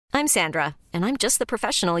I'm Sandra, and I'm just the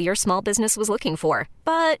professional your small business was looking for.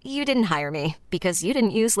 But you didn't hire me because you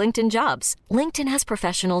didn't use LinkedIn Jobs. LinkedIn has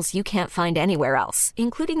professionals you can't find anywhere else,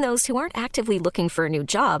 including those who aren't actively looking for a new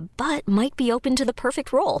job, but might be open to the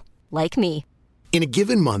perfect role, like me. In a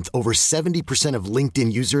given month, over 70% of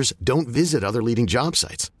LinkedIn users don't visit other leading job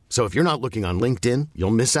sites. So if you're not looking on LinkedIn,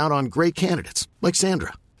 you'll miss out on great candidates like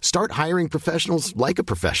Sandra. Start hiring professionals like a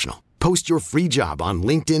professional. Post your free job on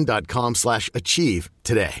linkedin.com/achieve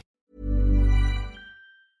today.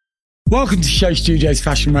 Welcome to Show Studios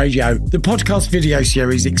Fashion Radio, the podcast video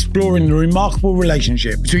series exploring the remarkable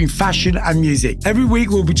relationship between fashion and music. Every week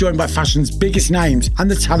we'll be joined by fashion's biggest names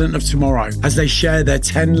and the talent of tomorrow as they share their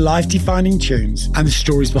 10 life-defining tunes and the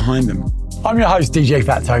stories behind them. I'm your host, DJ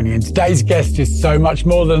Fat Tony, and today's guest is so much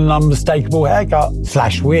more than an unmistakable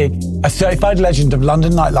haircut/wig. A certified legend of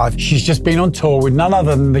London nightlife, she's just been on tour with none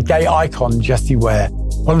other than the gay icon Jessie Ware.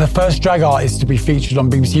 One of the first drag artists to be featured on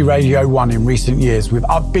BBC Radio 1 in recent years with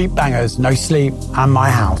upbeat bangers No Sleep and My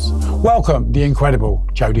House. Welcome, the incredible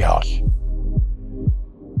Jodie Harsh.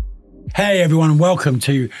 Hey everyone, welcome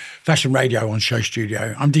to Fashion Radio on Show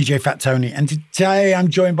Studio. I'm DJ Fat Tony, and today I'm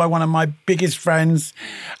joined by one of my biggest friends.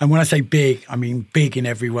 And when I say big, I mean big in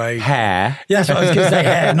every way. Hair. Yes, I was going to say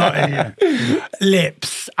hair, not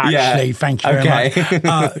lips, actually. Yeah. Thank you very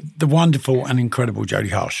much. The wonderful and incredible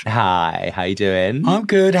Jodie Harsh. Hi, how you doing? I'm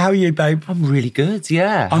good. How are you, babe? I'm really good,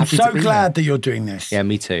 yeah. I'm so glad that you're doing this. Yeah,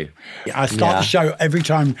 me too. I start the show every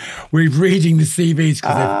time we're reading the CVs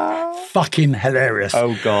because they're fucking hilarious.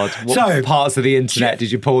 Oh, God. What parts of the internet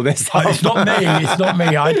did you pull this off? It's not me. It's not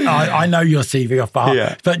me. I know your CV off by heart.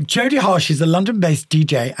 Yeah. But Jodie Harsh is a London-based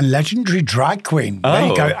DJ and legendary drag queen. Oh. There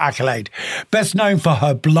you go, accolade. Best known for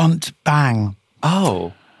her blunt bang.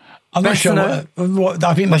 Oh. I'm not sure what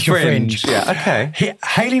I think that's your fringe. Yeah, okay.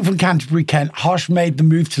 Hailing from Canterbury, Kent, Harsh made the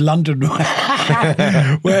move to London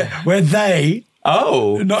where they...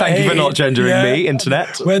 Oh, thank you for not gendering me,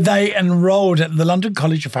 internet. Where they enrolled at the London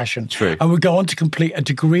College of Fashion. True. And would go on to complete a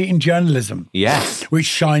degree in journalism. Yes. Which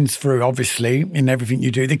shines through, obviously, in everything you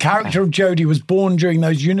do. The character of Jodie was born during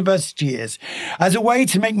those university years as a way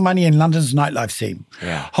to make money in London's nightlife scene.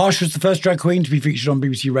 Yeah. Harsh was the first drag queen to be featured on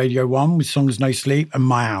BBC Radio 1 with songs No Sleep and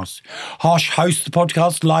My House. Harsh hosts the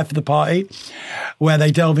podcast Life of the Party, where they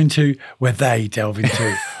delve into...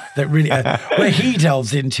 that really, where he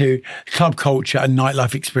delves into club culture and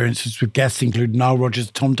nightlife experiences with guests including Nile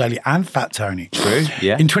Rodgers, Tom Daley and Fat Tony. True,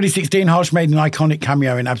 yeah. In 2016, Harsh made an iconic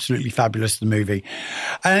cameo in Absolutely Fabulous, the movie.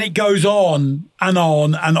 And it goes on and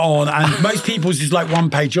on and on. And most people's is like one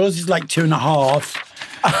page. Yours is like 2.5.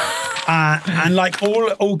 And like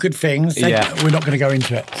all good things, we're not going to go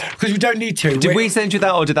into it because we don't need to. Did we send you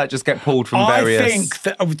that, or did that just get pulled from various? I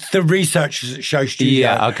think the research at Show Studio.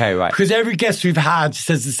 Yeah, okay, right. Because every guest we've had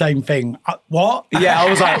says the same thing. What? Yeah, I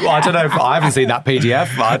was like, well, I don't know. I haven't seen that PDF.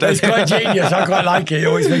 It's quite genius. I quite like it. It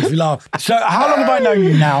always makes me laugh. So, how long have I known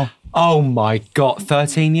you now? Oh my God,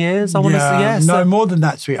 13 years, I want to say, yes. No, more than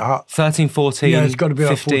that, sweetheart. 13, 14, it's got to be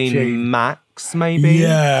 15 like 14. Max, maybe.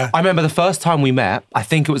 Yeah. I remember the first time we met, I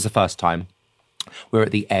think it was the first time, we were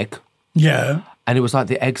at the Egg. Yeah. And it was like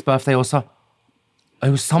the Egg's birthday or so. It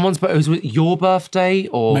was someone's birthday. It was your birthday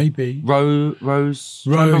or... Maybe. Rose. Rose?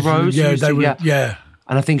 Yeah, they were, yeah.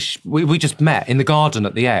 And I think we just met in the garden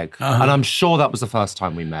at the Egg. Uh-huh. And I'm sure that was the first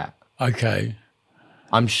time we met. Okay.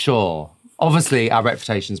 I'm sure. Obviously, our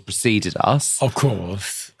reputations preceded us. Of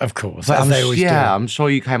course. As they always do. Yeah, I'm sure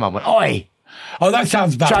you came up and went, oi! Oh, that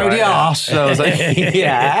sounds bad. Jodie Harsh. So I was like,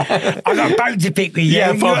 yeah. I got a bone to pick with you.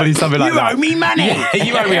 Yeah, probably something like that. You owe me money.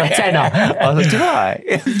 You owe me a tenner. I was like, did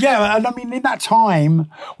I? Yeah, and I mean, in that time,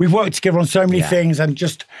 we've worked together on so many things and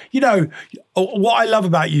just, what I love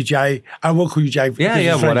about you, Jay, and we'll call you Jay.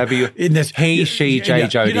 Yeah, whatever you... In this. He, she, Jay,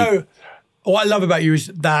 Jodie. What I love about you is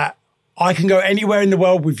that I can go anywhere in the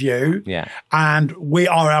world with you, and we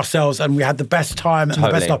are ourselves, and we had the best time and the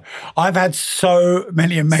best life. I've had so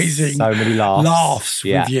many laughs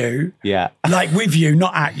with you. Yeah. Like with you,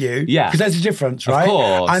 not at you. Yeah. Because there's a difference, right? Of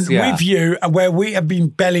course, and with you, where we have been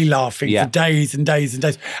belly laughing for days and days and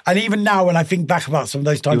days. And even now, when I think back about some of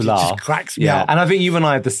those times, it just cracks me up. And I think you and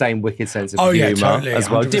I have the same wicked sense of humour totally, as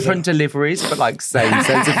well. 100%. Different deliveries, but like same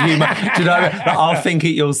sense of humour. Do you know what I mean? Like, I'll think it,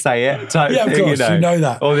 you'll say it. Yeah, of course, you know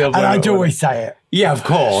that. And I do always say it. Yeah, of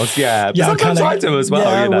course, yeah. But sometimes I do as well.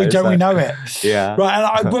 Yeah, we know it. Yeah.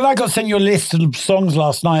 Right, and I got sent your list of songs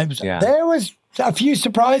last night. There was A few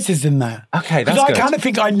surprises in there. Okay, that's Because I good. kind of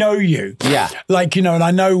think I know you. Yeah. Like, you know, and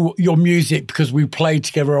I know your music because we played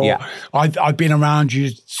together or Yeah. I've been around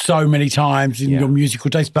you so many times in Yeah. your musical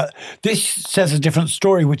taste. But this says a different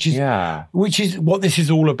story, which is what this is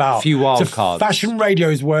all about. A few wild cards. Fashion radio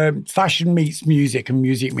is where fashion meets music and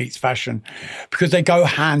music meets fashion because they go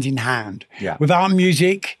hand in hand. Yeah. Without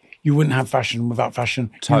music, you wouldn't have fashion. Without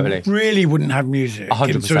fashion, Totally. you really wouldn't have music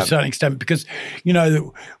 100%. to a certain extent because, you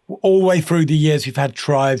know, all the way through the years, we've had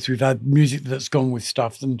tribes, we've had music that's gone with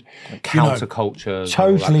stuff and Counterculture.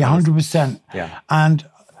 Totally, 100%. Yeah. And,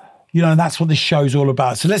 you know, that's what this show's all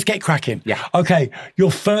about. So let's get cracking. Yeah. Okay,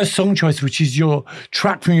 your first song choice, which is your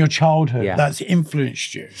track from your childhood that's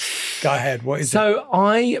influenced you. Go ahead, what is it? So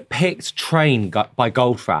I picked Train by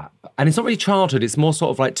Goldfrapp. And it's not really childhood. It's more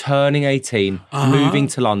sort of like turning 18, moving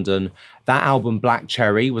to London. That album, Black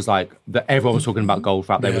Cherry, was like, everyone was talking about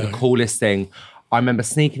Goldfrapp. They were the coolest thing. I remember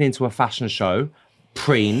sneaking into a fashion show,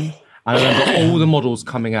 Preen, and I remember all the models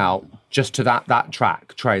coming out just to that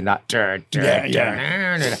track, Train, that.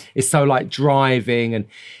 It's so like driving, and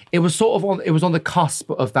it was sort of on the cusp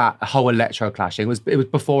of that whole electro clashing. It was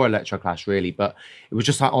before electro clash really, but it was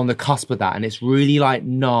just like on the cusp of that, and it's really like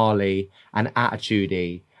gnarly and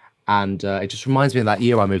attitudey, and it just reminds me of that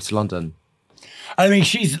year I moved to London. I mean,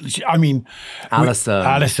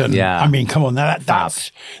 Alison. Yeah. I mean, come on,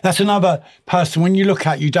 that's another person. When you look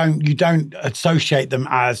at, you don't associate them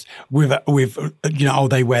as with you know, oh,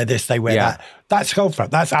 they wear this, they wear that. That's Goldfrapp.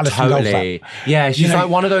 That's Alison Goldfrapp. Yeah, she's like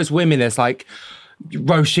one of those women that's like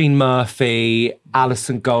Roisin Murphy,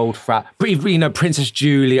 Alison Goldfrapp, you know, Princess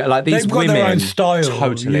Julia, like these They've got women. their own style,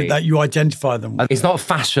 totally. that you identify them with. It's not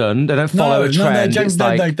fashion. They don't follow a trend.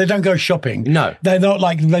 They don't go shopping. No. They're not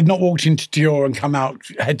like, they've not walked into Dior and come out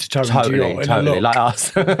head to toe in Dior. Totally, like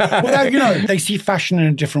us. Well, you know, they see fashion in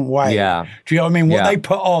a different way. Yeah. Do you know what I mean? What they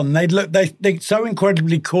put on, they're so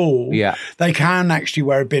incredibly cool. Yeah. They can actually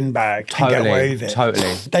wear a bin bag and get away with it.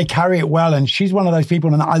 Totally. They carry it well, and she's one of those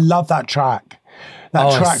people, and I love that track.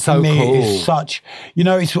 That track it's so for me cool. is such, you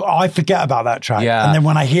know, I forget about that track. Yeah. And then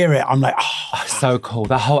when I hear it, I'm like, oh. So cool.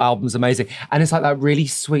 That whole album's amazing. And it's like that really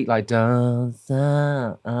sweet, like, off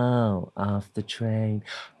the train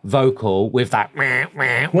vocal with that.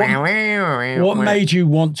 What made you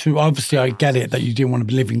want to, obviously I get it that you didn't want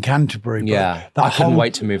to live in Canterbury. But I couldn't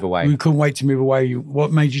wait to move away. You couldn't wait to move away.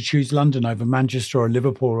 What made you choose London over Manchester or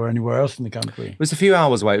Liverpool or anywhere else in the country? It was a few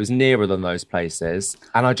hours away. It was nearer than those places.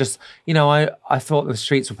 And I just, you know, I thought the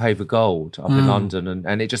streets were paved with gold up in London,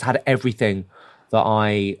 and it just had everything that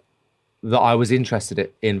I was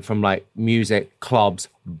interested in, from like music, clubs,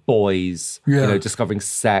 boys, you know, discovering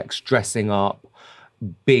sex, dressing up,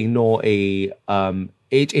 being naughty.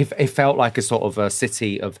 It felt like a sort of a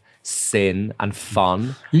city of sin and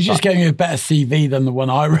fun. You just gave me a better CV than the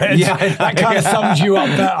one I read. Yeah, that kind of sums you up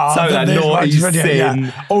better. So that naughty sin.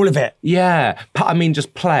 Yeah, all of it. Yeah. I mean,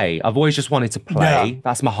 just play. I've always just wanted to play. Yeah.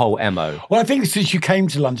 That's my whole MO. Well, I think since you came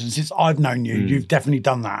to London, since I've known you, you've definitely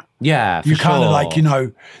done that. Yeah, You for kind of sure. like, you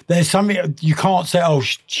know, there's something, you can't say, oh,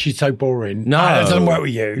 she's so boring. No. That doesn't work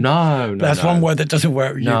with you. No. That's one word that doesn't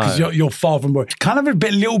work with you because you're far from boring. Kind of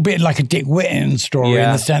little bit like a Dick Whitton story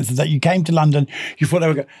in the sense that you came to London, you thought they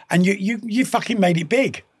were good, and you fucking made it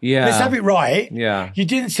big. Yeah. Let's have it right. Yeah. You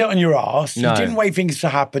didn't sit on your ass. No. You didn't wait for things to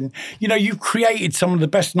happen. You know, you created some of the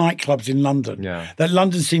best nightclubs in London that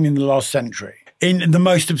London's seen in the last century. In the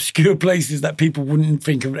most obscure places that people wouldn't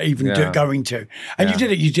think of even going to. And you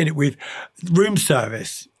did it with room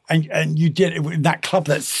service. And you did it with that club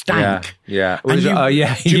that stank. Yeah. And do you remember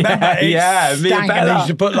it stank, and they used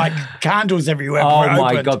to put like candles everywhere. Oh before it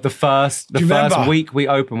my opened. God, the first week we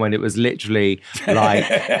opened, when it was literally like,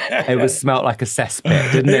 it smelt like a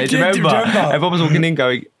cesspit, didn't it? Do you remember? Everyone was walking in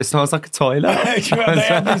going, it smells like a toilet.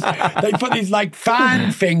 They put these like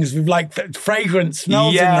fan things with like fragrance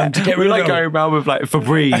smells in them to get rid of like going around with like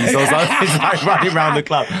Febreze or something, like running around the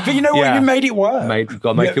club. But you know what? You made it work. You've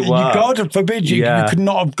got to make it work. God forbid you could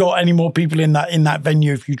not have got any more people in that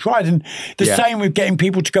venue if you tried. And the same with getting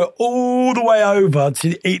people to go all the way over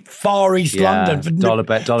to eat Far East London for Dollar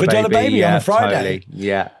Baby on a Friday. Totally.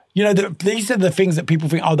 Yeah. You know, these are the things that people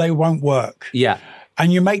think, oh, they won't work. Yeah.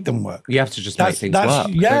 And you make them work. You have to just make things work.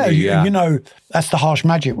 Yeah, you know, that's the Harsh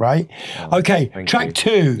magic, right? Okay, track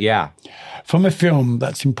 2. Yeah. From a film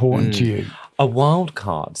that's important to you. A wild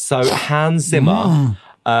card. So Hans Zimmer,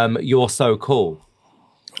 You're So Cool.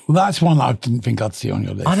 Well, that's one I didn't think I'd see on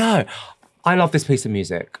your list. I know. I love this piece of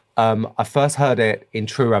music. I first heard it in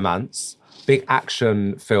True Romance. Big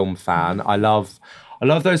action film fan. I love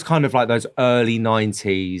those kind of like those early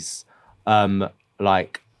 90s,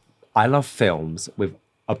 like, I love films with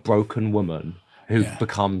a broken woman who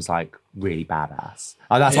becomes like really badass.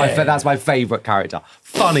 That's my favourite character.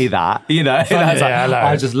 Funny that, you know.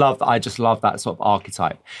 I just love that sort of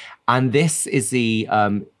archetype. And this is the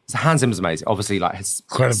so Hans Zimmer's amazing. Obviously, like his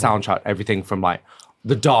soundtrack, everything from like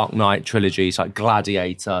the Dark Knight trilogy, it's like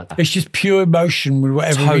Gladiator. It's just pure emotion with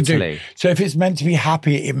whatever we do. So if it's meant to be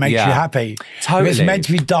happy, it makes you happy. Totally. If it's meant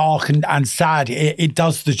to be dark and sad, it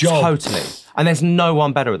does the job. Totally. And there's no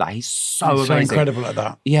one better at that. He's so amazing. So incredible at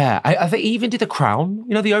that. Yeah. I think he even did The Crown.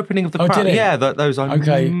 You know, the opening of The Crown? Did he? Yeah, those are...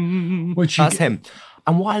 Okay. That's him.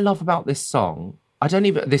 And what I love about this song, I don't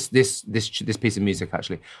even... This piece of music,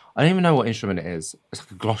 actually, I don't even know what instrument it is. It's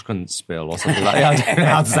like a glockenspiel or something like that. I don't know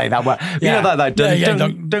how to say that word. You know that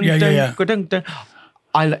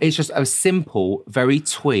dun. It's just a simple, very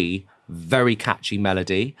twee, very catchy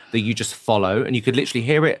melody that you just follow, and you could literally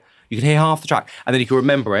hear it. You can hear half the track, and then you can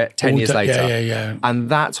remember it 10 years later. Yeah. And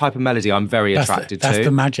that type of melody, I'm very attracted to. That's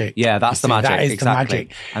the magic. Yeah, that's the magic. That is exactly. the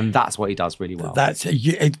magic. And that's what he does really well. That's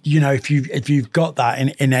you know, if you've got that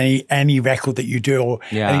in any record that you do or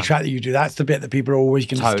any track that you do, that's the bit that people are always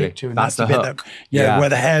going to stick to. And that's the bit hook. that where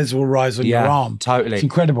the hairs will rise on your arm. Totally, it's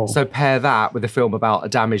incredible. So pair that with a film about a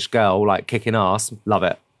damaged girl like kicking ass. Love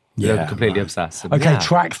it. Yeah, completely obsessed. Okay,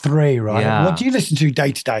 track 3, right? Yeah. What do you listen to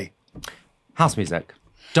day to day? House music.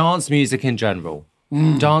 Dance music in general.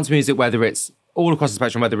 Dance music, whether it's all across the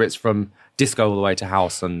spectrum, whether it's from disco all the way to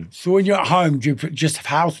house. And so when you're at home, do you just have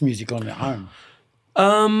house music on at home?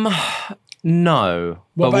 No,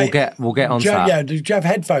 but we'll get onto that. Yeah, do you have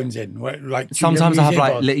headphones in? Like sometimes I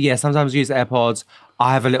have sometimes I use AirPods.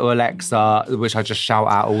 I have a little Alexa, which I just shout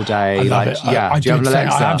out all day. I love it. Yeah, do you have an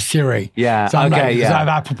Alexa? I have Siri. Yeah, so I have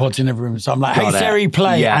Apple Pods in every room. So I'm like, hey, Siri,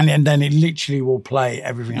 play. Yeah. And then it literally will play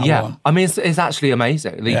everything I want. I mean, it's actually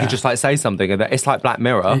amazing that you can just like say something and it's like Black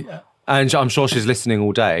Mirror. And I'm sure she's listening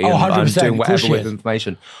all day and doing whatever with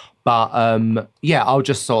information. But I'll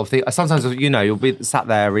just sort of think, sometimes, you know, you'll be sat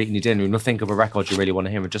there eating your dinner and you'll think of a record you really want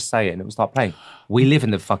to hear and just say it and it will start playing. We live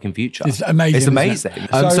in the fucking future. It's amazing. It's amazing.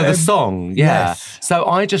 So the song, yes. So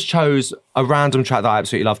I just chose a random track that I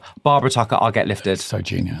absolutely love. Barbara Tucker, I'll Get Lifted. So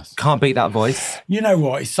genius. Can't beat that voice. You know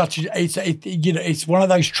what? It's one of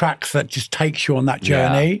those tracks that just takes you on that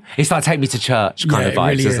journey. Yeah. It's like Take Me to Church kind of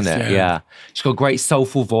vibes, really isn't it? Yeah. She's got a great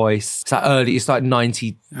soulful voice. It's like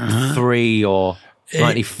 93 or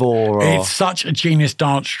 94. It's such a genius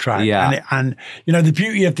dance track. Yeah. And you know, the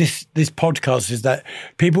beauty of this podcast is that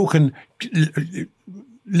people can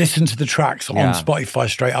listen to the tracks on Spotify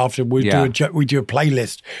straight after. We do a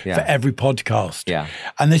playlist for every podcast. Yeah.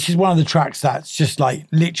 And this is one of the tracks that's just like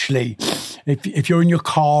literally, if you're in your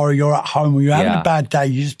car or you're at home or you're having a bad day,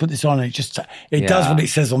 you just put this on and it does what it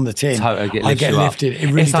says on the tin. Totally, I get lifted. It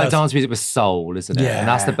really it's like does. Dance music with soul, isn't it? Yeah. And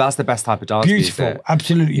that's the best type of dance beautiful, music.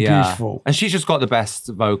 Absolutely beautiful. And she's just got the best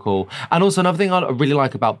vocal. And also another thing I really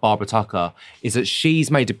like about Barbara Tucker is that she's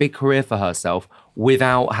made a big career for herself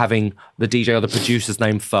without having the DJ or the producer's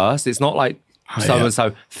name first. It's not like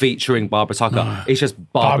so-and-so featuring Barbara Tucker. No. It's just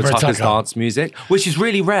Barbara Tucker's dance music, which is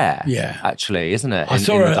really rare, actually, isn't it? I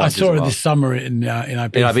saw her this summer in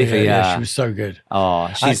Ibiza. Yeah, she was so good.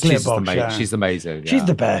 Oh, she's amazing. She's amazing. She's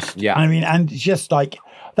the best. Yeah. I mean, and just like,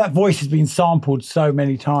 that voice has been sampled so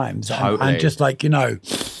many times. Totally. And just like, you know,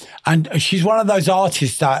 and she's one of those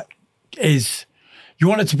artists that is... You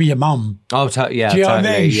want her to be your mum. Oh, Do you know what I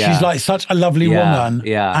mean? Yeah. She's like such a lovely woman.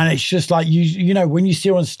 Yeah. And it's just like, you know, when you see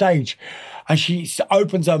her on stage and she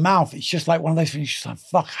opens her mouth, it's just like one of those things. She's like,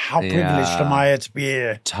 fuck, how privileged am I to be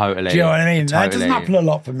here? Totally. Do you know what I mean? Totally. That doesn't happen a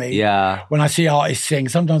lot for me. Yeah. When I see artists sing,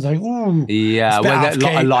 sometimes I think, ooh. Yeah,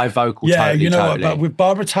 when a live vocal, you know what? But with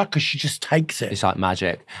Barbara Tucker, she just takes it. It's like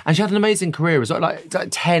magic. And she had an amazing career as well. Like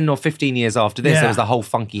 10 or 15 years after this, there was the whole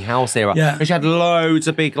funky house era. Yeah. And she had loads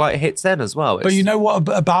of big like hits then as well. But you know what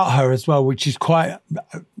about her as well, which is quite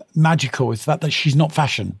magical, is the fact that she's not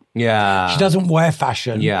fashion. Yeah. She doesn't wear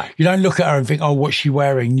fashion. Yeah. You don't look at her and think, oh, what's she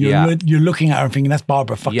wearing? You're looking at her and thinking, that's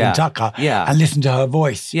Barbara fucking Tucker. Yeah. And listen to her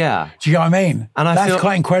voice. Yeah. Do you know what I mean? And that's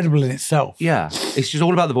quite incredible in itself. Yeah. It's just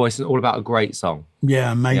all about the voice and all about a great song.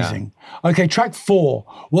 Yeah, amazing. Yeah. Okay, track 4.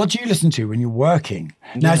 What do you listen to when you're working?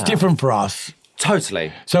 Now, it's different for us.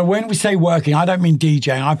 Totally. So when we say working, I don't mean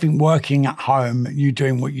DJing. I think working at home, you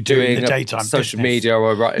doing what you do in the daytime. Social media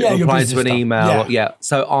or replying to an email. Yeah.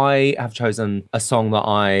 So I have chosen a song that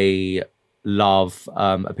I love,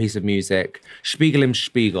 a piece of music, Spiegel im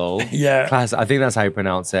Spiegel. Yeah. Classic. I think that's how you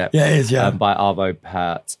pronounce it. Yeah, it is, yeah. By Arvo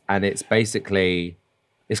Pärt. And it's basically,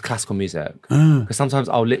 it's classical music. Because sometimes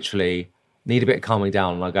I'll literally need a bit of calming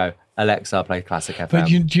down and I go, Alexa, play Classic FM.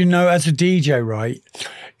 But you know, as a DJ, right?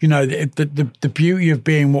 You know, the beauty of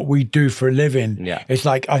being what we do for a living. Yeah. It's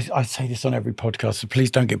like, I say this on every podcast, so please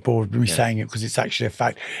don't get bored with me saying it because it's actually a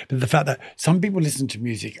fact. But the fact that some people listen to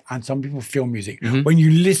music and some people feel music. Mm-hmm. When you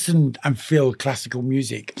listen and feel classical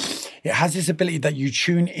music, it has this ability that you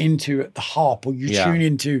tune into the harp or you tune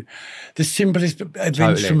into the simplest of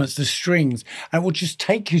instruments, the strings, and it will just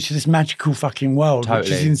take you to this magical fucking world, which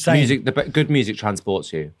is insane. Good music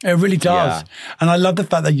transports you. It really does. Yeah. And I love the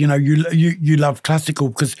fact that, you know, you love classical,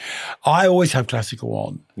 because I always have classical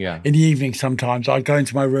on. Yeah. In the evening sometimes I go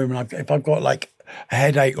into my room and if I've got like a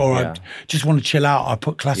headache or I just want to chill out, I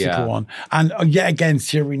put classical on. And yet again,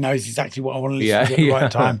 Siri knows exactly what I want to listen to at the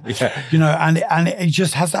right time. You know, and it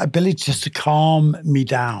just has that ability just to calm me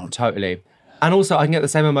down. Totally. And also, I can get the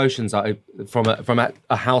same emotions from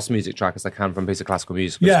a house music track as I can from a piece of classical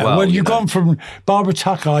music as well. Well, you've gone from Barbara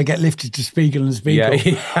Tucker, I get lifted to Spiegel and Spiegel,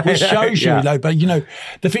 which shows you, like, but, you know,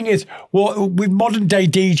 the thing is, with modern day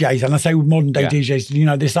DJs, and I say with modern day DJs, you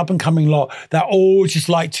know, this up and coming lot that all just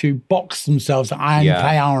like to box themselves. I only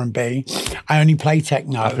play R&B, I only play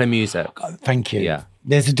techno. I play music. Thank you. Yeah.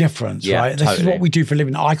 There's a difference, right? This is what we do for a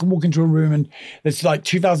living. I can walk into a room and there's like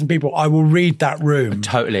 2,000 people. I will read that room.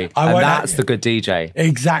 Totally. And that's the good DJ.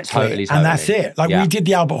 Exactly. Totally. And that's it. Like we did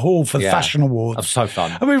the Albert Hall for the Fashion Awards. It was so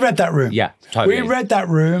fun. And we read that room. Yeah, totally. We read that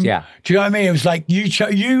room. Yeah. Do you know what I mean? It was like you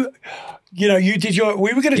know, you did your.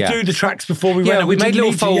 We were going to do the tracks before we went. Yeah, we made a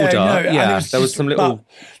little folder. There was some little.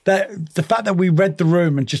 The fact that we read the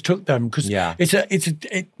room and just took them, because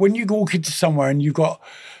when you walk into somewhere and you've got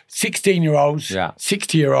 16-year-olds,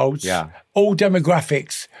 60-year-olds, all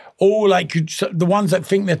demographics, all like the ones that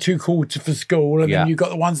think they're too cool for school, and then you've got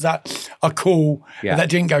the ones that are cool that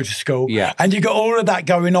didn't go to school, and you got all of that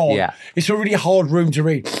going on. Yeah. It's a really hard room to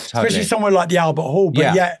read, especially somewhere like the Albert Hall.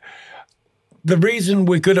 But yet, the reason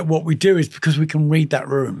we're good at what we do is because we can read that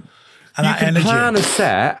room and that energy. You can plan a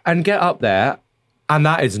set and get up there, and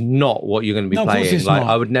that is not what you're going to be playing. Of course it's not.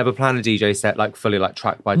 I would never plan a DJ set like fully like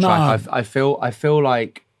track by track. I feel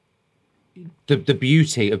like the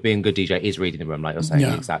beauty of being a good DJ is reading the room, like you're saying.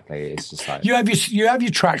 Exactly. It's just like you have your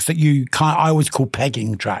tracks that I always call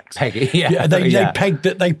pegging tracks. Pegging,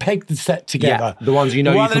 they peg the set together. The ones you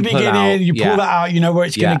know, you can pull out. You pull that out. You know where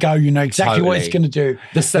it's going to go. You know exactly what it's going to do.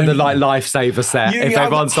 The like lifesaver set. If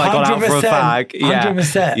everyone's like gone out for a fag,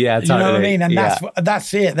 100%. Yeah, totally. You know what I mean? And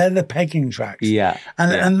that's it. They're the pegging tracks. Yeah,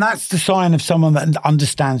 and that's the sign of someone that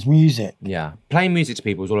understands music. Yeah, playing music to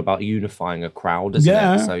people is all about unifying a crowd, isn't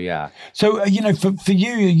it? So you know, for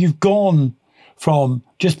you, you've gone from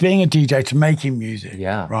just being a DJ to making music.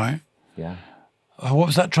 Yeah. Right? Yeah. What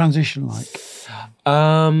was that transition like?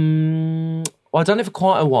 Well, I've done it for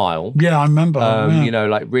quite a while. Yeah, I remember. You know,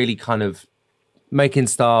 like really kind of making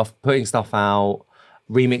stuff, putting stuff out,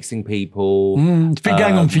 remixing people. It's been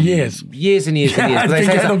going on for years. Years and years and years. It's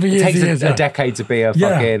been going on for years. It takes a decade to be a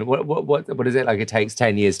fucking... What is it? Like it takes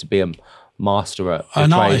 10 years to be a master at a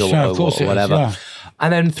trade or whatever. Yeah.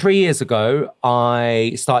 And then 3 years ago,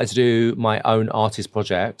 I started to do my own artist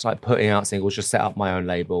project, like putting out singles, just set up my own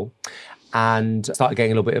label, and started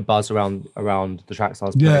getting a little bit of buzz around the tracks I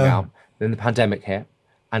was putting out. Then the pandemic hit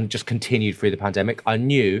and just continued through the pandemic. I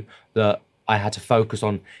knew that I had to focus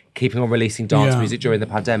on keeping on releasing dance music during the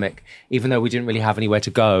pandemic, even though we didn't really have anywhere to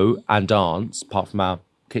go and dance apart from our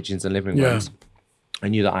kitchens and living rooms. I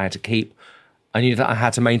knew that I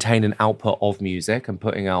had to maintain an output of music and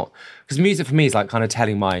putting out, because music for me is like kind of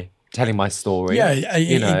telling my story. Yeah,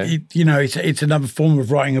 it's another form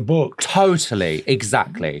of writing a book. Totally,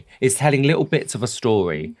 exactly. It's telling little bits of a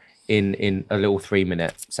story in a little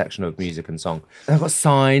 3-minute section of music and song. And I got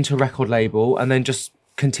signed to a record label and then just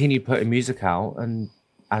continued putting music out, and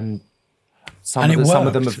some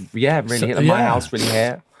of them have really hit. My house really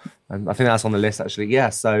hit, and I think that's on the list actually. Yeah,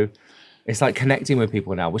 so. It's like connecting with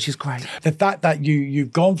people now, which is great. The fact that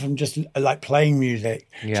you've gone from just like playing music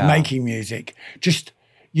to making music, just,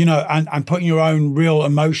 you know, and putting your own real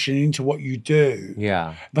emotion into what you do.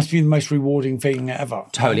 Yeah. Must be the most rewarding thing ever.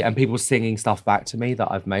 Totally. And people singing stuff back to me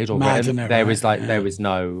that I've made or written. There is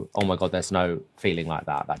no, oh my God, there's no feeling like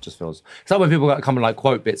that. That just feels, it's like when people come and like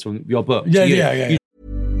quote bits from your book. Yeah.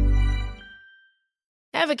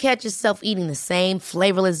 Ever catch yourself eating the same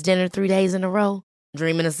flavorless dinner 3 days in a row?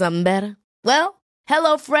 Dreaming of something better? Well,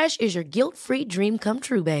 HelloFresh is your guilt-free dream come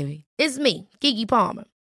true, baby. It's me, Keke Palmer.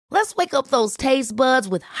 Let's wake up those taste buds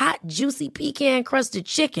with hot, juicy pecan-crusted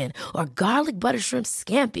chicken or garlic butter shrimp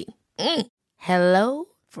scampi. Hello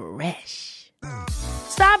Fresh.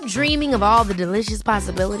 Stop dreaming of all the delicious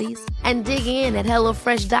possibilities and dig in at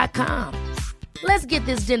HelloFresh.com. Let's get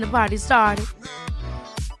this dinner party started.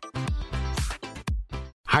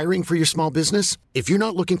 Hiring for your small business? If you're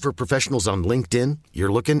not looking for professionals on LinkedIn,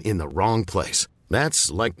 you're looking in the wrong place. That's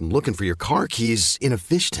like looking for your car keys in a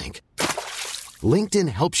fish tank. LinkedIn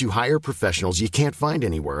helps you hire professionals you can't find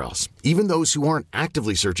anywhere else, even those who aren't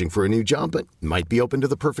actively searching for a new job but might be open to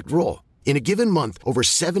the perfect role. In a given month, over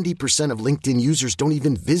 70% of LinkedIn users don't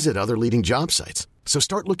even visit other leading job sites. So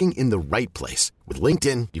start looking in the right place. With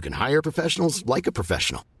LinkedIn, you can hire professionals like a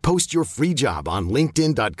professional. Post your free job on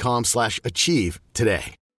linkedin.com/achieve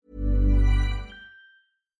today.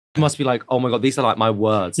 It must be like, oh my God, these are like my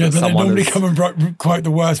words. Yeah, that but they someone normally has- come and quote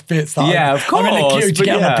the worst bits. That Yeah, of course, I'm in the queue to but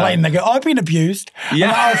get on yeah. the plane. And they go, I've been abused.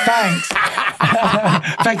 Yeah. I'm like, oh, thanks.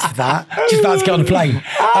 Thanks for that. Just about to get on the plane.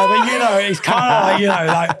 But, you know, it's kind of like, you know,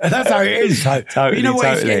 like, that's how it is. So, Totally, you know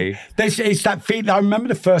what? totally. It's that feeling. I remember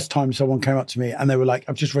the first time someone came up to me and they were like,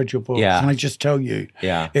 I've just read your book. Yeah. Can I just tell you?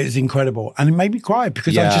 Yeah. It is incredible. And it made me cry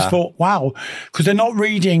because I Yeah. just thought, wow, because they're not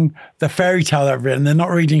reading the fairy tale that I've written. They're not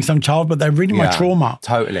reading some child, but they're reading my Yeah, trauma.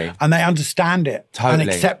 totally. And they understand it. Totally. And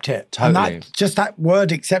accept it. Totally. And that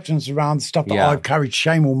word acceptance around stuff that Yeah. I've carried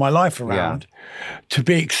shame all my life around, to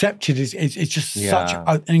be accepted is just such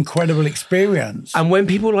an incredible experience. And when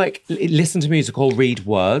people like listen to music or read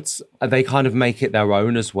words, they kind of make it their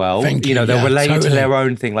own as well. Thank you, know, they'll yeah, relate to totally. their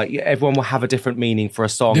own thing. Like everyone will have a different meaning for a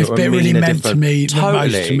song. This or a bit really meaning a meant to different- me the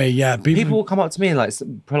Totally. most to me, yeah. People will come up to me and like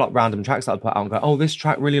pull up random tracks that I put out and go, oh, this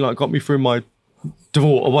track really like got me through my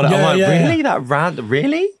divorce or whatever. Yeah, I'm like, yeah, really? yeah. That random?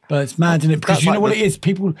 Really? But it's mad, isn't it? Because That's you know like what it is?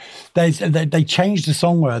 People, they change the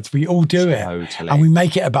song words. We all do it. Totally. And we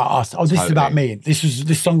make it about us. Oh, this is Totally. about me. This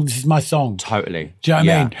is my song. Totally. Do you know what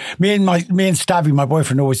Yeah. I mean? Me and Stabby, my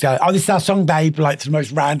boyfriend, always go, oh, this is our song, babe. Like, it's the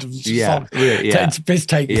most random Yeah, song. really, yeah. It's piss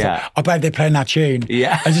take. It's Yeah. like, oh, babe, they're playing our tune.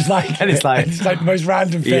 Yeah. And just like, And it's like- the most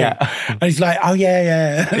random thing. Yeah. And he's like, oh,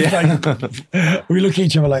 yeah. It's like, we look at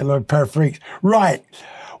each other like a pair of freaks. Right.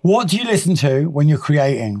 What do you listen to when you're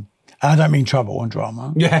creating? And I don't mean trouble and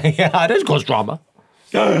drama. Yeah. I don't cause drama.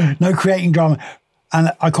 No creating drama.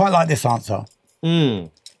 And I quite like this answer.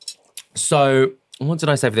 So, what did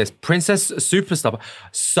I say for this? Princess Superstar.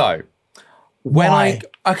 So, when Why?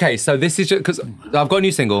 so this is just because I've got a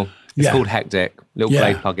new single. It's Yeah. called Hectic. Little Yeah.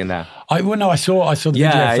 play plug in there. I saw the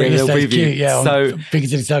Yeah, video for it. yeah, Yesterday. preview. It's cute, yeah, So- on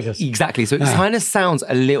Piccadilly Circus. Exactly. So it kind of sounds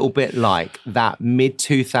a little bit like that mid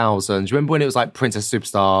 2000s. Remember when it was like Princess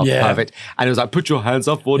Superstar, Yeah. Perfect, and it was like put your hands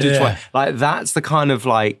up for Detroit. Yeah. Like that's the kind of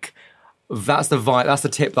like. That's the vibe. That's the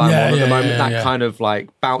tip that I'm on at the moment. That kind of like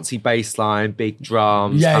bouncy bass line, big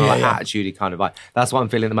drums, kind of like attitude-y kind of vibe. That's what I'm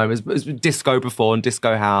feeling at the moment. It's disco before and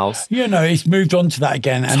disco house. You know, it's moved on to that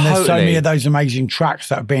again. And there's so Totally. many of those amazing tracks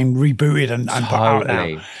that have been rebooted and put out now.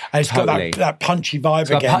 Totally. And it's got Totally. that punchy vibe It's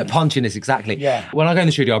got again. punchiness, exactly. Yeah. When I go in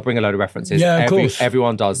the studio, I'll bring a load of references. Yeah, of course.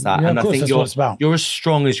 Everyone does that. Yeah, And of I course, think that's what it's about. you're as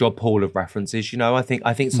strong as your pool of references, you know? I think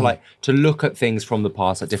so like to look at things from the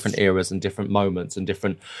past at different eras and different moments and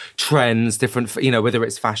different trends, different, you know, whether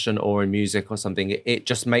it's fashion or in music or something, it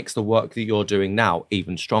just makes the work that you're doing now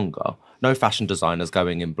even stronger. No fashion designers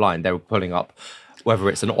going in blind. They're pulling up whether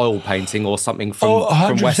it's an oil painting or something from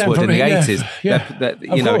 100% Westwood in from the it, yeah. 80s. Yeah,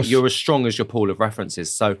 You of know, course. you're as strong as your pool of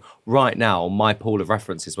references. So right now, my pool of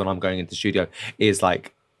references when I'm going into the studio is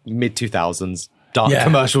like mid 2000s Yeah.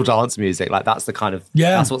 commercial dance music. Like that's the kind of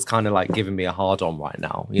that's what's kind of like giving me a hard on right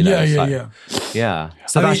now. You know, yeah.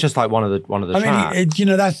 So I that's mean- just like one of the tracks. you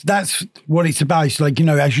know, that's what it's about. It's like, you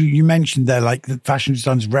know, as you mentioned there, like the fashion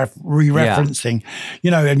designers re-referencing,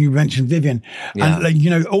 you know, and you mentioned Vivian. Yeah. And, like, you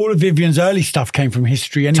know, all of Vivian's early stuff came from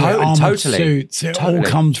history anyway. Armored Totally. suits, it all Totally.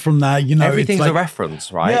 comes from there, you know. Everything's it's like, a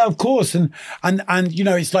reference, right? Yeah, of course. And you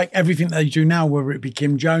know, it's like everything they do now, whether it be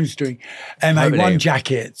Kim Jones doing MA1 Totally.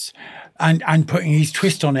 jackets and putting his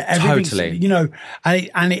twist on it. Everything's, Totally. you know,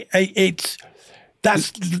 it's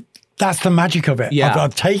that's the magic of it. Yeah.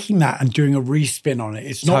 Of taking that and doing a respin on it.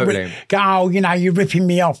 It's not, Totally. you know, you're ripping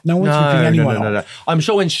me off. No one's ripping anyone off. I'm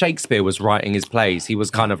sure when Shakespeare was writing his plays, he was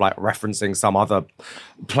kind of like referencing some other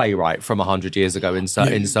playwright from 100 years ago in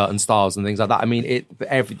certain styles and things like that. I mean,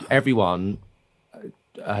 everyone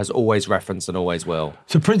has always referenced and always will.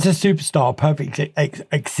 So Princess Superstar, perfect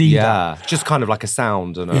exceeder. Yeah, just kind of like a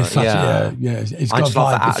sound and It's such it's I got just a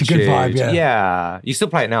love vibe. the It's a good vibe, attitude. yeah. You still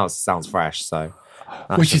play it now, it sounds fresh, so.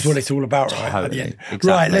 Which is what it's all about, right? At the Totally, end. exactly.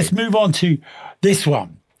 Right, let's move on to this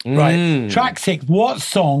one. Right, track 6. What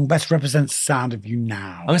song best represents the sound of you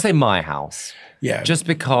now? I'm going to say My House. Yeah. Just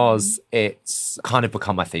because it's kind of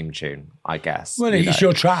become my theme tune, I guess. Well, you it's know.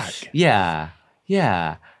 your track. Yeah.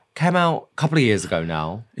 Came out a couple of years ago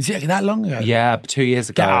now. Is it that long ago? Yeah, 2 years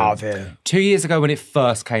ago. Get out of here. 2 years ago when it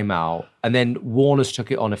first came out, and then Warner's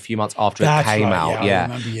took it on a few months after it came out.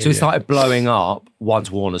 Yeah. So it started blowing up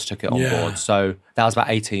once Warner's took it on board. So that was about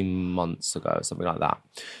 18 months ago, something like that.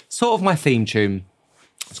 Sort of my theme tune.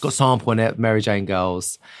 It's got a sample in it, Mary Jane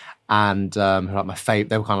Girls, and like my favourite.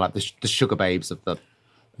 They were kind of like the sugar babes of the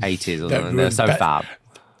 80s, or something. They're so fab.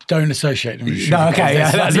 Don't associate them with sugar No, okay,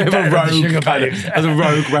 babes. that's a bit of a rogue kind of, as a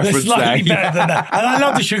rogue reference slightly there. better than that. And I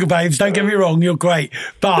love the sugar babes, don't get me wrong, you're great.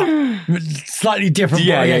 But slightly different.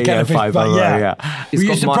 Fine, but yeah. Were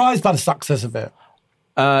you surprised by the success of it?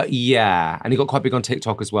 Yeah, and he got quite big on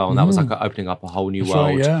TikTok as well, and that was like opening up a whole new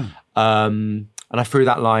world. Right, yeah. And I threw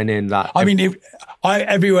that line in that... I mean,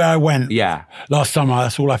 everywhere I went last summer,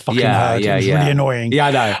 that's all I fucking heard. It was really annoying. Yeah,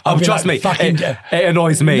 I know. Oh, trust me, it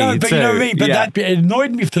annoys me No, but too. you know what I mean? But it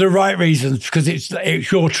annoyed me for the right reasons, because it's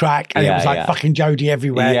your track, and it was like fucking Jodie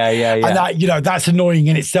everywhere. Yeah. And that, that's annoying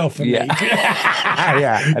in itself for me. I'm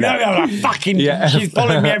like, fucking, she's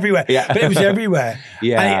following me everywhere. But it was everywhere.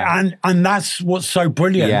 And that's what's so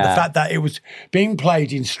brilliant. The fact that it was being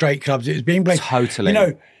played in straight clubs, it was being played...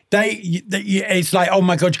 Totally. It's like, oh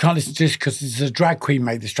my God, you can't listen to this because it's a drag queen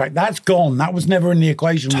made this track. That's gone. That was never in the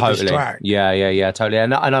equation with this track. Yeah, totally.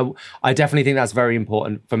 And I definitely think that's very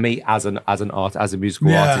important for me as an artist, as a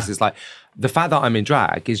musical artist. It's like the fact that I'm in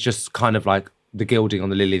drag is just kind of like the gilding on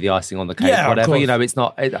the lily, the icing on the cake, whatever. It's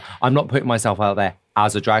not. I'm not putting myself out there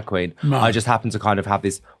as a drag queen. No. I just happen to kind of have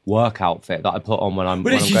this work outfit that I put on when I'm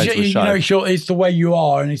going to a show. It's the way you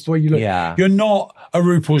are and it's the way you look. Yeah. You're not a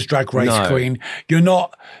RuPaul's Drag Race queen. You're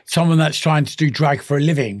not someone that's trying to do drag for a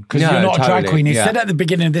living, because you're not a drag queen. It said at the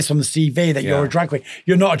beginning of this on the CV that you're a drag queen.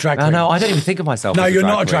 You're not a drag queen. No, I don't even think of myself as you're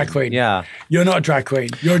not a drag queen. Yeah. You're not a drag queen.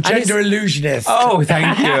 You're a gender illusionist. Oh,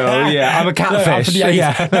 thank you. Yeah, I'm a catfish.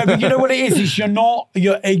 No, but you know what it is you're not,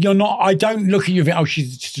 I don't look at you and think, oh,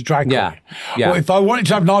 she's just a drag queen. Yeah. Well, if I wanted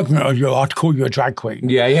to have an argument with you, I'd call you a drag queen.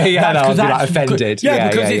 Yeah. I'd be like offended.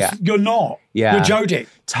 You're not. Yeah. You're Jodie.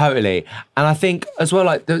 Totally. And I think as well,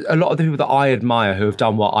 like a lot of the people that I admire who have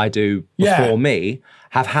done what I do before me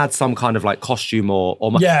have had some kind of like costume or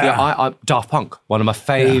I Daft Punk, one of my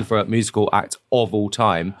favourite musical acts of all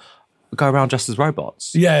time, go around dressed as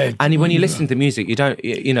robots. Yeah. And when you listen to music, you don't,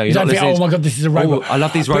 you're not think, listening oh my God, this is a robot. I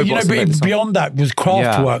love these robots. But beyond that was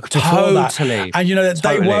craft work before that. And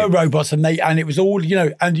they were robots and it was all,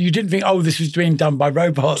 and you didn't think, oh, this was being done by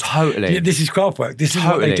robots. Totally. This is craft work. This is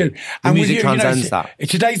what they do. And music transcends that.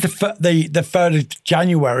 Today's the 3rd of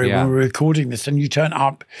January when we're recording this, and you turn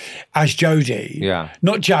up as Jodie. Yeah.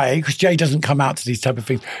 Not Jay, because Jay doesn't come out to these type of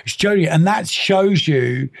things. It's Jodie. And that shows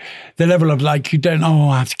you the level of like, you don't,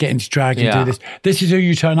 I have to get into drag and do this. This is who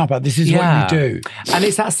you turn up at. This is what you do. And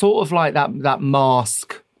it's that sort of like that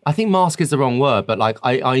mask. I think mask is the wrong word, but like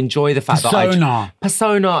I enjoy the fact that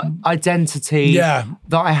persona identity that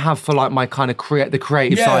I have for like my kind of the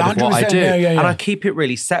creative side of what I do. And I keep it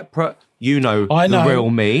really separate. The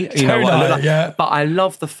real me. You know what I look like. But I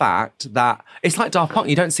love the fact that it's like Daft Punk.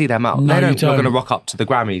 You don't see them out. No, they're not going to rock up to the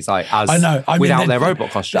Grammys without their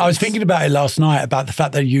robot costumes. I was thinking about it last night about the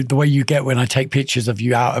fact that the way you get when I take pictures of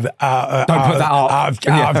you out of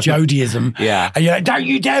Jodieism. And you're like, don't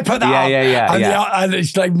you dare put that up. And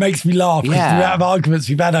it's like makes me laugh because the amount of arguments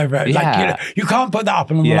we've had over it. Like, you can't put that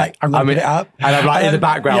up. And I'm like, I'm going to put it up. And I'm like in the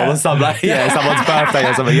background or something like someone's birthday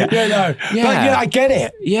or something. But I get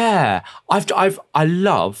it. Yeah. I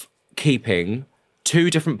love keeping two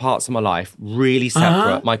different parts of my life really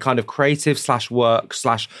separate. My kind of creative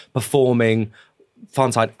 /work /performing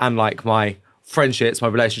fun side, and like my friendships, my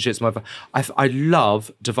relationships. I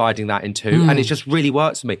love dividing that in two, and it just really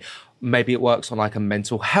works for me. Maybe it works on like a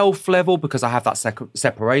mental health level because I have that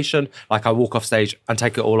separation. Like I walk off stage and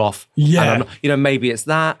take it all off. Yeah. And maybe it's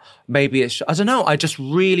that. Maybe it's, I don't know. I just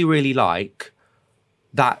really, really like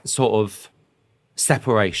that sort of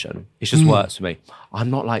separation. It just works for me. I'm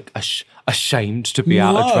not like ashamed to be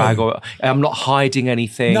out of drag, or I'm not hiding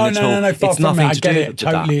anything at all. No. It's nothing to do with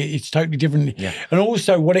totally. that. It's totally different. Yeah. And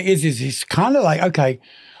also what it is it's kind of like, okay,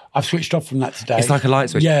 I've switched off from that today. It's like a light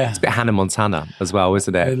switch. Yeah. It's a bit Hannah Montana as well,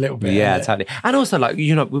 isn't it? A little bit. Yeah, totally. And also like,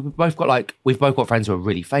 we've both got friends who are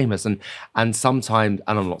really famous and sometimes,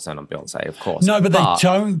 and I'm not saying I'm Beyonce, of course. No, but they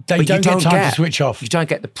don't get time to switch off. You don't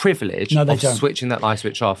get the privilege of switching that light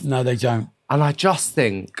switch off. No, they don't. And I just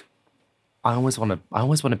think I always want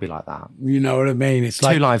to be like that. You know what I mean? It's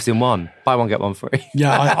like 2 lives in one. Buy one, get one free.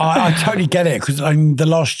 Yeah, I totally get it because the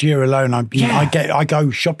last year alone, I go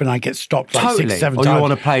shopping, I get stopped like 6-7 times. Or you're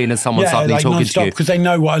on a plane and someone's suddenly talking non-stop, to you because they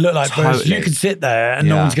know what I look like. Whereas you could sit there and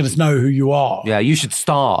no one's going to know who you are. Yeah, you should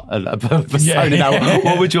start a persona now.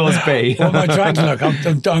 What would yours be? Well, my drag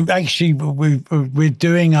look, I'm actually, we're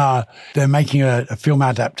doing, they're making a film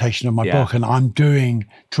adaptation of my book, and I'm doing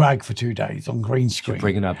drag for 2 days on green screen. You're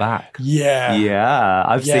bringing her back. Yeah,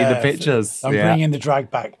 I've seen the pictures. I'm bringing the drag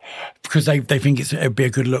back because they think it'd be a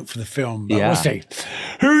good look for the film. But we'll see.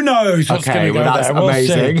 Who knows what's going to go that's there? We'll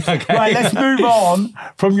amazing. see. Okay. Right, let's move on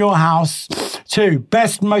from your house to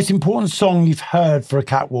best, most important song you've heard for a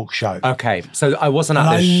catwalk show. Okay, so I wasn't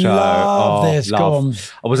at this show. Love this. Go on.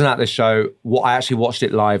 I wasn't at this show. I actually watched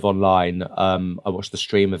it live online. I watched the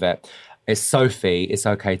stream of it. It's Sophie, It's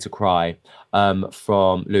Okay to Cry,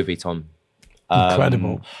 from Louis Vuitton.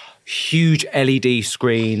 Incredible. Huge LED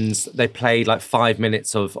screens. They played like 5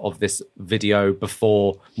 minutes of this video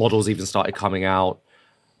before models even started coming out.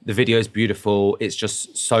 The video is beautiful. It's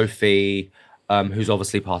just Sophie, who's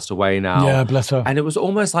obviously passed away now. Yeah, bless her. And it was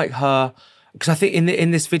almost like her, because I think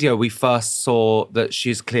in this video we first saw that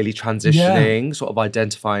she's clearly transitioning, sort of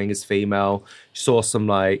identifying as female. You saw some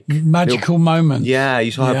like magical moments. Yeah,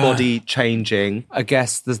 you saw her body changing. I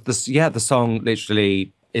guess the song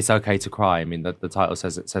literally, It's Okay to Cry. I mean, the title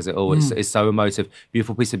says it all. It's so emotive.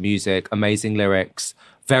 Beautiful piece of music, amazing lyrics,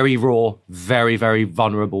 very raw, very, very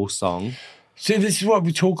vulnerable song. See, this is what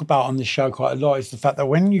we talk about on the show quite a lot, is the fact that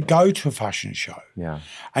when you go to a fashion show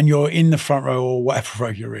and you're in the front row or whatever row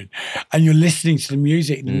you're in and you're listening to the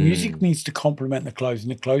music needs to complement the clothes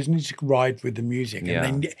and the clothes need to ride with the music.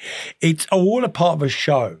 And then it's all a part of a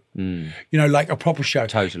show, you know, like a proper show.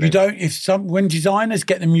 Totally. You don't, when designers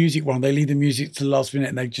get the music wrong, they leave the music to the last minute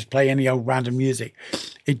and they just play any old random music.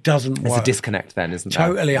 It doesn't work. There's a disconnect then, isn't there?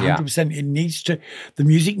 Totally, 100%. The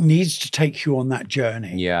music needs to take you on that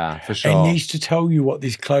journey. Yeah, for sure. It needs to tell you what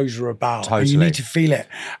these clothes are about. Totally. And you need to feel it.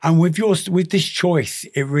 And with this choice,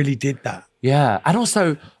 it really did that. Yeah. And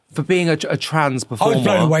also for being a trans performer. I was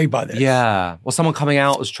blown away by this. Yeah. Well, someone coming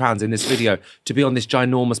out as trans in this video to be on this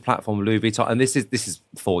ginormous platform, Louis Vuitton. And this is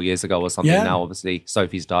 4 years ago or something now. Obviously,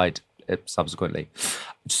 Sophie's died subsequently.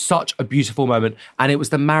 Such a beautiful moment. And it was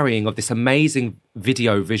the marrying of this amazing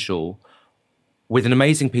video visual with an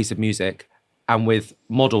amazing piece of music and with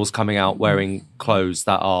models coming out wearing clothes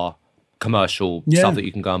that are commercial stuff that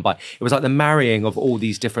you can go and buy. It was like the marrying of all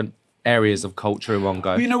these different areas of culture in one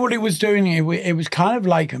go. You know what it was doing? It was kind of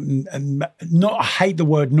like, not, I hate the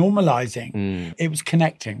word normalizing. It was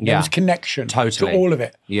connecting. There was connection to all of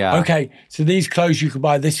it. Yeah. Okay, so these clothes you could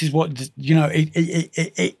buy, this is what, you know,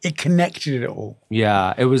 it connected it all.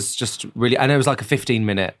 Yeah, it was just really, and it was like a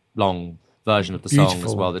 15-minute long version of the song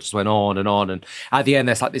as well that just went on. And at the end,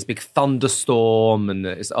 there's like this big thunderstorm and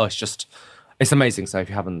it's amazing. So if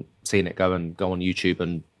you haven't seen it, go on YouTube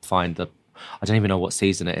and find I don't even know what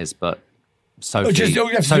season it is, but Sophie All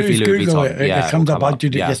you have to Sophie do is Louis Google Vuitton. it. It comes up. I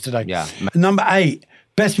did it yesterday. Yeah. Number 8,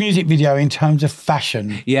 best music video in terms of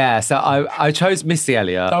fashion. Yeah, so I chose Missy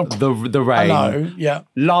Elliott, the Rain. Hello, yeah.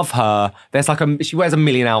 Love her. There's like she wears a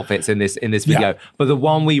million outfits in this video, but the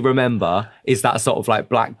one we remember is that sort of like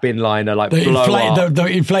black bin liner, like The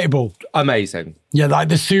inflatable. Amazing. Amazing. Yeah, like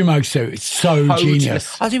the sumo suit. It's so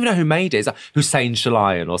genius. I don't even know who made it. It's like Hussein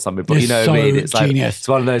Shalayan or something, but It's you know so what I mean? It's like genius. it's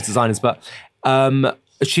one of those designers, but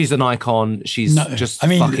she's an icon. She's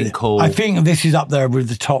fucking cool. I think this is up there with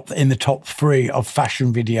the top 3 of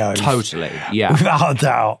fashion videos. Totally, yeah. Without a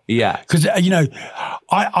doubt. Yeah. Because, you know,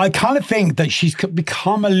 I kind of think that she's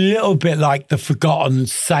become a little bit like the forgotten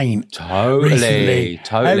saint. Recently.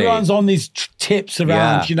 Everyone's on these tips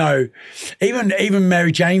around, you know, even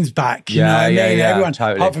Mary Jane's back, you know what I mean? Everyone,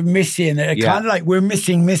 apart from Missy, and they're kind of like, we're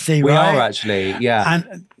missing Missy, We right? are actually, yeah.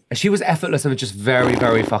 And she was effortless and just very,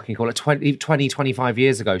 very fucking cool. Like 20, 25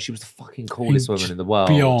 years ago, she was the fucking coolest woman in the world.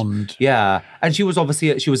 Beyond. Yeah. And she was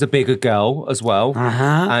a bigger girl as well.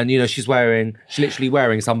 And, you know, she's literally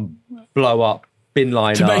wearing some blow up bin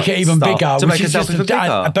liner to make it even bigger, to make herself even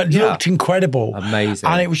bigger, but looked incredible, amazing,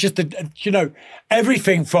 and it was just you know,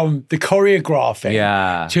 everything from the choreographing,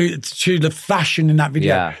 to the fashion in that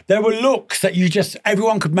video. Yeah. There were looks that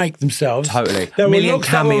everyone could make themselves. Totally, there were million looks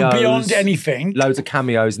cameos, that were beyond anything. Loads of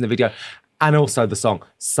cameos in the video, and also the song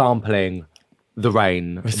sampling "The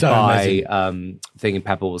Rain" by Thinking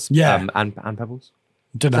Pebbles. And Pebbles.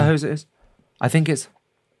 Don't know. Is that whose it is? I think it's.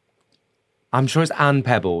 I'm sure it's Ann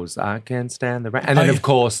Pebbles. I can't stand the rain. And then, of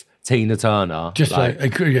course, Tina Turner. Just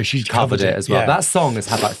she's covered it as well. Yeah. That song has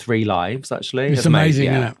had like 3 lives, actually. It's amazing,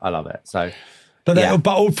 isn't it? I love it. So, But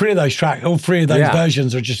all three of those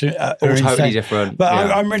versions are just all totally insane. different. But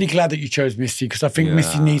I'm really glad that you chose Misty, because I think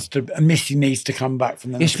Misty needs to come back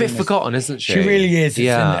from the. Yeah, she's a bit forgotten, isn't she? She really is.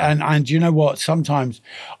 Yeah. And you know what? Sometimes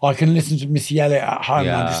I can listen to Missy Elliott at home and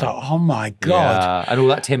I'm just like, oh my God. Yeah. And all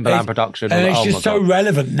that Timberland production. And it's just so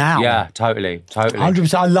relevant now. Yeah, totally.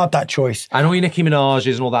 100%. I love that choice. And all your Nicki Minaj's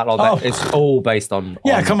and all that, it's all based on.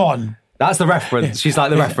 Yeah, come on. That's the reference. She's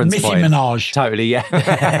like the reference Missy point. Minaj. Totally, yeah.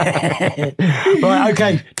 Right,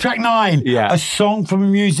 okay. Track 9. Yeah. A song from a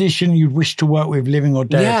musician you'd wish to work with, living or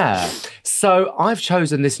dead. Yeah. So I've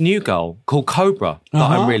chosen this new girl called Cobra that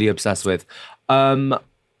I'm really obsessed with. How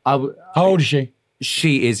old is she?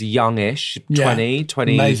 She is youngish, 20,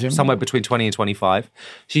 Amazing. Somewhere between 20 and 25.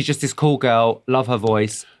 She's just this cool girl. Love her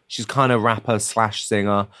voice. She's kind of rapper /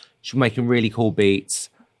 singer. She's making really cool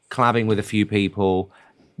beats, collabing with a few people,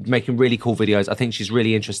 making really cool videos. I think she's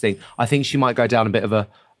really interesting. I think she might go down a bit of a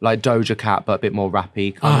like Doja Cat, but a bit more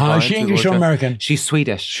rappy kind of vibe. Is she English or American? She's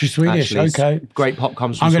Swedish. She's Swedish, actually. okay. Great pop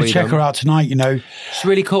comes from I'm Sweden. going to check her out tonight, you know. She's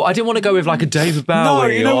really cool. I didn't want to go with like a David Bowie. No,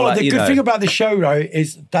 you know what? Like, The good thing about the show, though,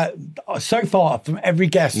 is that so far from every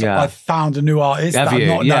guest, I've found a new artist that I've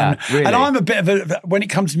not known. Really? And I'm a bit of when it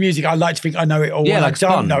comes to music, I like to think I know it all. Yeah, and like I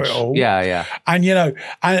don't Sponge. know it all. Yeah. And, you know,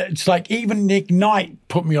 and it's like even Nick Knight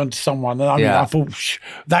put me onto someone. And I mean, I thought,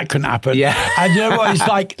 that couldn't happen. Yeah. And you know what? It's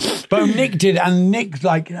like, but Nick did, and Nick,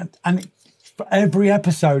 like, and every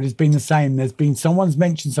episode has been the same. There's been someone's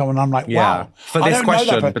mentioned someone. I'm like, wow. For this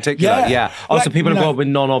question in particular, Also, like, people have gone with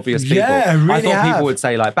non-obvious people. Yeah, really I thought people would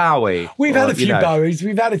say like Bowie. We've had a few Bowies.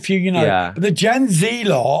 We've had a few, you know. But the Gen Z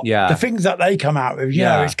lot, the things that they come out with, you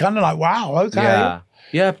know, it's kind of like, wow, okay.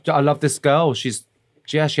 Yeah, I love this girl. She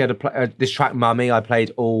had this track, Mummy, I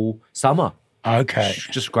played all summer. Okay.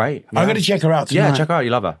 Just great. I'm going to check her out tonight. Yeah, check her out.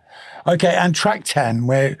 You love her. Okay, and track 10,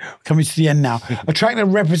 we're coming to the end now. A track that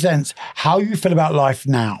represents how you feel about life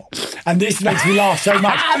now. And this makes me laugh so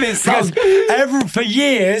much. Because for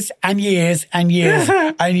years and years and years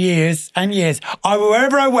and years and years,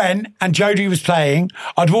 wherever I went and Jodie was playing,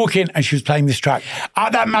 I'd walk in and she was playing this track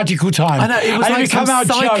at that magical time. I know, it was and like some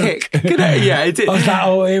psychic. Yeah, it did. I was like,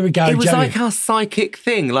 oh, here we go, It was Jodie. like our psychic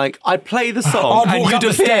thing. Like, I'd play the song and you'd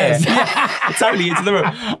appear. Totally into the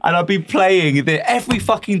room. And I'd be playing it every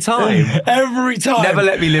fucking time. Every time. Never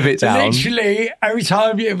let me live it down. Literally, every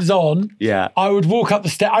time it was on, I would walk up the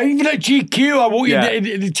stairs. Even at GQ, I walked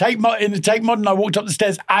in the Tape Modern, I walked up the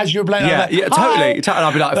stairs as you were playing. Totally. And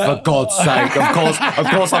I'd be like, for God's sake, of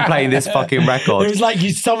course I'm playing this fucking record. It was like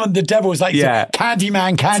you summoned the devil. It was like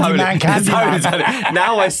Candyman. Totally.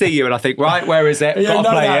 Now I see you and I think, right, where is it? Gotta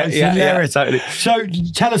play it. Yeah, totally. So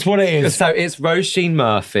tell us what it is. So it's Roisin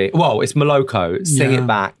Murphy. Well, it's Moloko. Sing It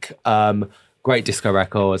Back. Great disco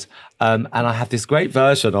record. And I have this great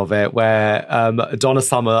version of it where Donna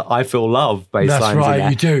Summer, I Feel Love, bass That's lines right, in there.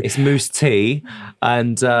 you do. It's Moose T.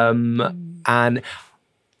 And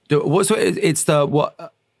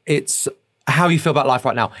it's how you feel about life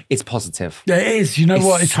right now. It's positive. It is. You know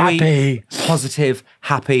what? It's sweet, happy. Positive,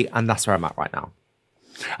 happy, and that's where I'm at right now.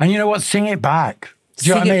 And you know what? Sing it back. Do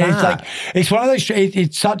you know what I mean? It's like, it's one of those,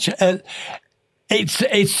 it's such a,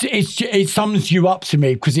 it sums you up to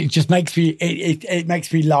me because it just makes me it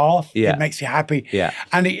makes me laugh. Yeah. It makes me happy. Yeah.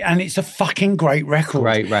 And it's a fucking great record.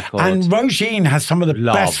 Great record. And Roisin has some of the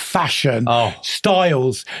best fashion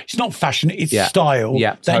styles. It's not fashion, it's style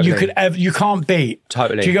that you can't beat.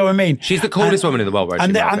 Totally. Do you get what I mean? She's the coolest woman in the world, Roisin.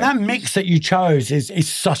 And that mix that you chose is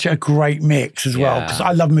such a great mix as well. Because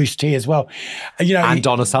I love Moose T as well. You know, and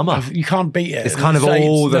Donna Summer. You can't beat it. It's kind of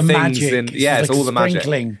all the things magic. it's all the magic.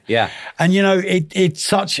 Sprinkling. Yeah. And you know,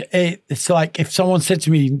 it's like if someone said to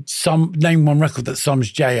me, name one record that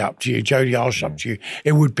sums Jay up to you, Jodie Harsh up to you,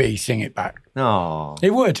 it would be Sing It Back. Oh,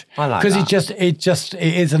 it would. I like because that.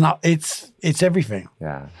 it's everything.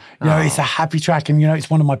 Yeah. You know, it's a happy track, and you know, it's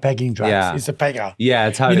one of my pegging tracks. Yeah. It's a pegger.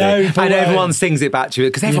 Yeah, totally. You know, and everyone sings it back to you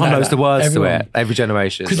because everyone knows the words to it. Every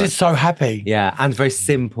generation. Because it's so happy. Yeah, and very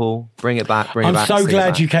simple. Bring it back. I'm so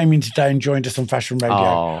glad you came in today and joined us on Fashion Radio.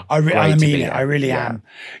 Oh, I mean it. I really am.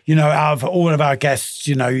 You know, out of all of our guests,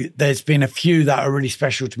 you know, there's been a few that are really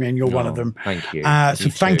special to me, and you're one of them. Thank you. So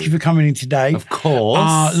thank you for coming in today. Of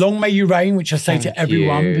course. Long may you reign, which I say to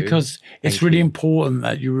everyone, because it's really important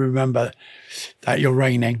that you remember that you're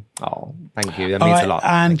reigning. Oh, thank you. That means a lot.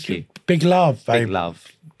 And thank you. Big love, babe. Big love.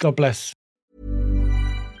 God bless.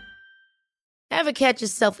 Ever catch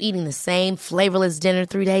yourself eating the same flavorless dinner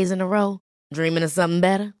 3 days in a row? Dreaming of something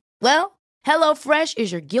better? Well, HelloFresh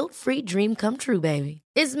is your guilt-free dream come true, baby.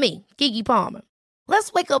 It's me, Keke Palmer.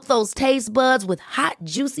 Let's wake up those taste buds with hot,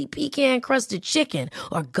 juicy pecan-crusted chicken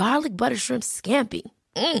or garlic butter shrimp scampi.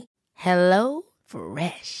 Hello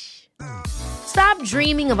Fresh. Stop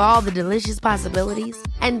dreaming of all the delicious possibilities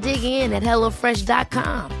and dig in at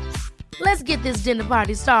HelloFresh.com. Let's get this dinner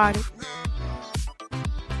party started.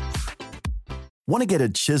 Want to get a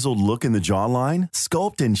chiseled look in the jawline?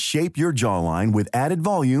 Sculpt and shape your jawline with added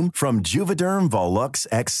volume from Juvederm Volux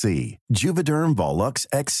XC. Juvederm Volux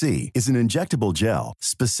XC is an injectable gel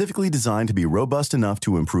specifically designed to be robust enough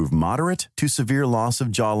to improve moderate to severe loss of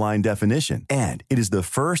jawline definition. And it is the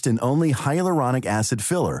first and only hyaluronic acid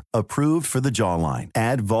filler approved for the jawline.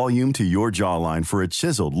 Add volume to your jawline for a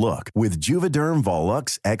chiseled look with Juvederm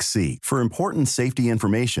Volux XC. For important safety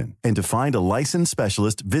information and to find a licensed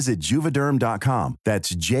specialist, visit Juvederm.com.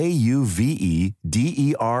 That's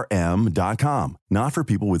Juvederm.com. Not for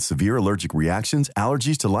people with severe allergic reactions,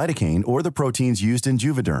 allergies to lidocaine, or the proteins used in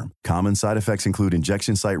Juvederm. Common side effects include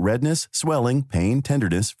injection site redness, swelling, pain,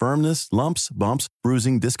 tenderness, firmness, lumps, bumps,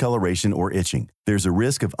 bruising, discoloration, or itching. There's a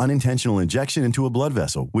risk of unintentional injection into a blood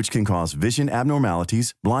vessel, which can cause vision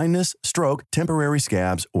abnormalities, blindness, stroke, temporary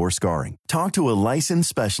scabs, or scarring. Talk to a licensed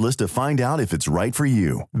specialist to find out if it's right for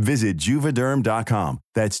you. Visit Juvederm.com.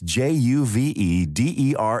 That's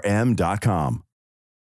Juvederm.com.